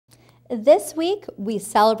This week, we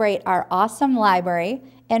celebrate our awesome library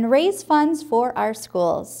and raise funds for our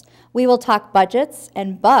schools. We will talk budgets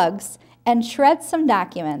and bugs and shred some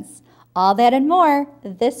documents. All that and more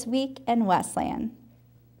this week in Westland.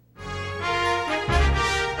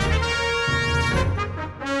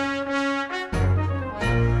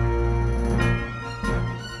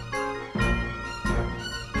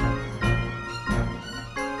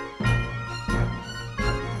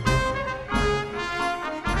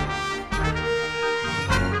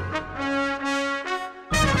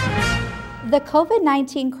 The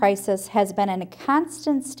COVID-19 crisis has been in a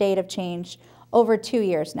constant state of change over 2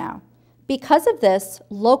 years now. Because of this,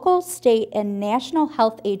 local, state, and national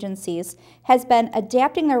health agencies has been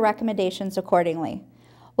adapting their recommendations accordingly.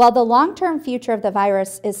 While the long-term future of the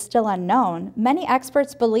virus is still unknown, many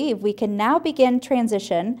experts believe we can now begin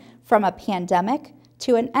transition from a pandemic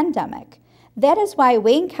to an endemic. That is why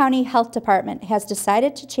Wayne County Health Department has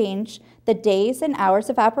decided to change the days and hours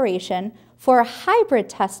of operation for a hybrid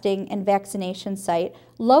testing and vaccination site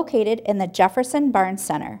located in the Jefferson Barnes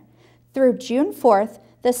Center. Through June 4th,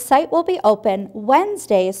 the site will be open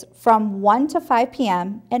Wednesdays from 1 to 5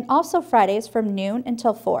 p.m. and also Fridays from noon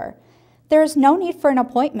until 4. There is no need for an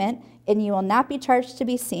appointment and you will not be charged to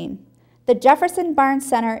be seen. The Jefferson Barnes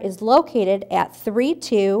Center is located at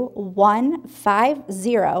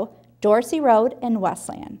 32150 Dorsey Road in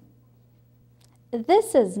Westland.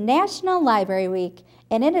 This is National Library Week,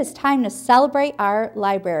 and it is time to celebrate our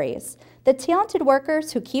libraries, the talented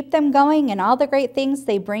workers who keep them going and all the great things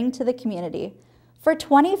they bring to the community. For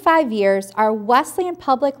 25 years, our Westland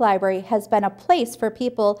Public Library has been a place for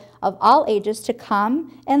people of all ages to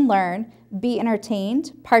come and learn, be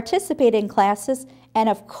entertained, participate in classes, and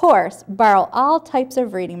of course, borrow all types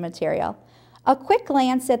of reading material. A quick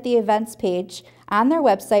glance at the events page on their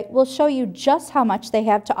website will show you just how much they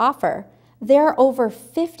have to offer. There are over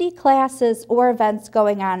 50 classes or events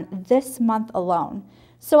going on this month alone.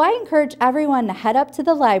 So I encourage everyone to head up to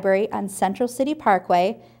the library on Central City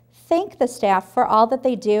Parkway, thank the staff for all that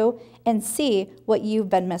they do, and see what you've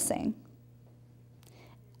been missing.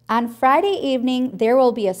 On Friday evening, there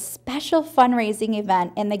will be a special fundraising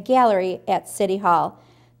event in the gallery at City Hall.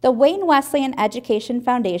 The Wayne Wesleyan Education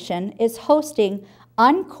Foundation is hosting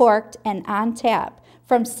Uncorked and On Tap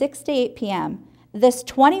from 6 to 8 p.m. This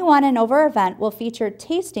 21 and over event will feature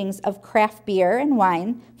tastings of craft beer and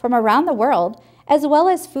wine from around the world, as well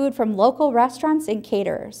as food from local restaurants and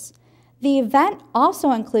caterers. The event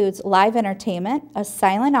also includes live entertainment, a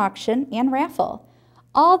silent auction, and raffle.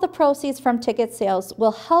 All the proceeds from ticket sales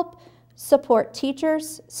will help support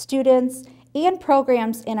teachers, students, and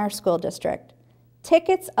programs in our school district.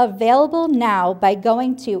 Tickets available now by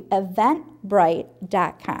going to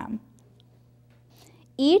eventbrite.com.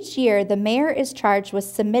 Each year, the mayor is charged with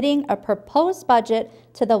submitting a proposed budget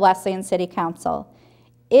to the Westland City Council.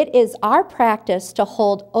 It is our practice to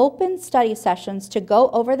hold open study sessions to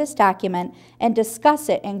go over this document and discuss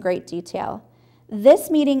it in great detail.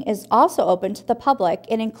 This meeting is also open to the public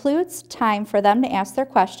and includes time for them to ask their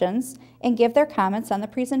questions and give their comments on the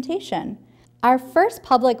presentation. Our first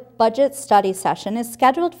public budget study session is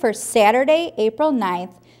scheduled for Saturday, April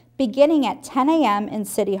 9th, beginning at 10 a.m. in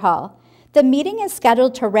City Hall. The meeting is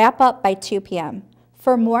scheduled to wrap up by 2 p.m.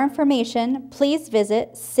 For more information, please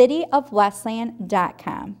visit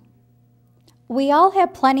cityofwestland.com. We all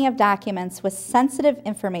have plenty of documents with sensitive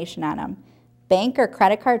information on them. Bank or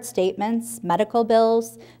credit card statements, medical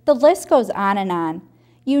bills, the list goes on and on.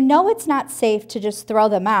 You know it's not safe to just throw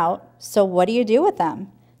them out, so what do you do with them?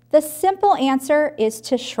 The simple answer is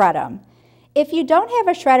to shred them. If you don't have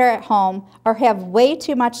a shredder at home or have way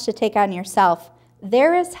too much to take on yourself,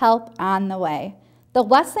 there is help on the way. The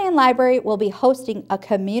Westland Library will be hosting a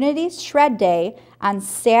community shred day on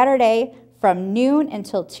Saturday from noon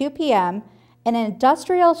until 2 p.m. An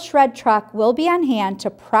industrial shred truck will be on hand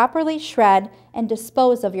to properly shred and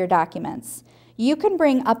dispose of your documents. You can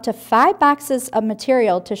bring up to 5 boxes of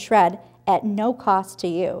material to shred at no cost to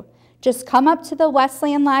you. Just come up to the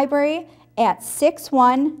Westland Library at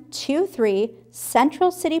 6123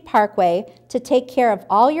 Central City Parkway to take care of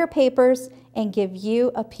all your papers and give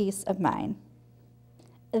you a peace of mind.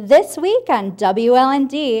 This week on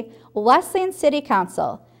WLND, Westland City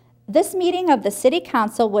Council. This meeting of the City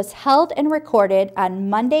Council was held and recorded on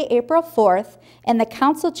Monday, April 4th in the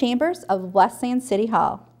council chambers of Westland City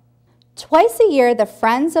Hall. Twice a year, the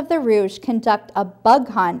Friends of the Rouge conduct a bug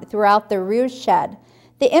hunt throughout the Rouge Shed.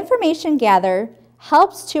 The information gathered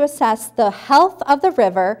helps to assess the health of the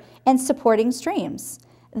river and supporting streams.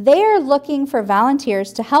 They are looking for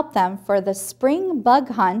volunteers to help them for the spring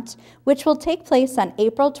bug hunt, which will take place on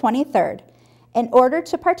April 23rd. In order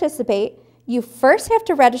to participate, You first have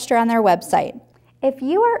to register on their website. If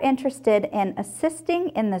you are interested in assisting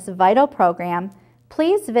in this vital program,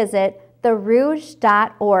 please visit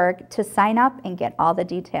therouge.org to sign up and get all the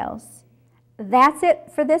details. That's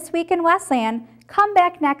it for this week in Westland. Come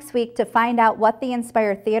back next week to find out what the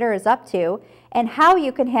Inspire Theater is up to and how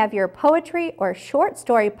you can have your poetry or short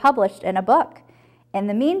story published in a book. In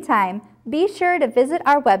the meantime, be sure to visit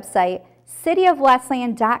our website,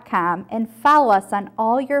 cityofwestland.com, and follow us on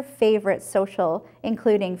all your favorite social,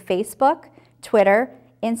 including Facebook, Twitter,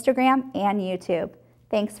 Instagram, and YouTube.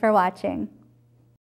 Thanks for watching.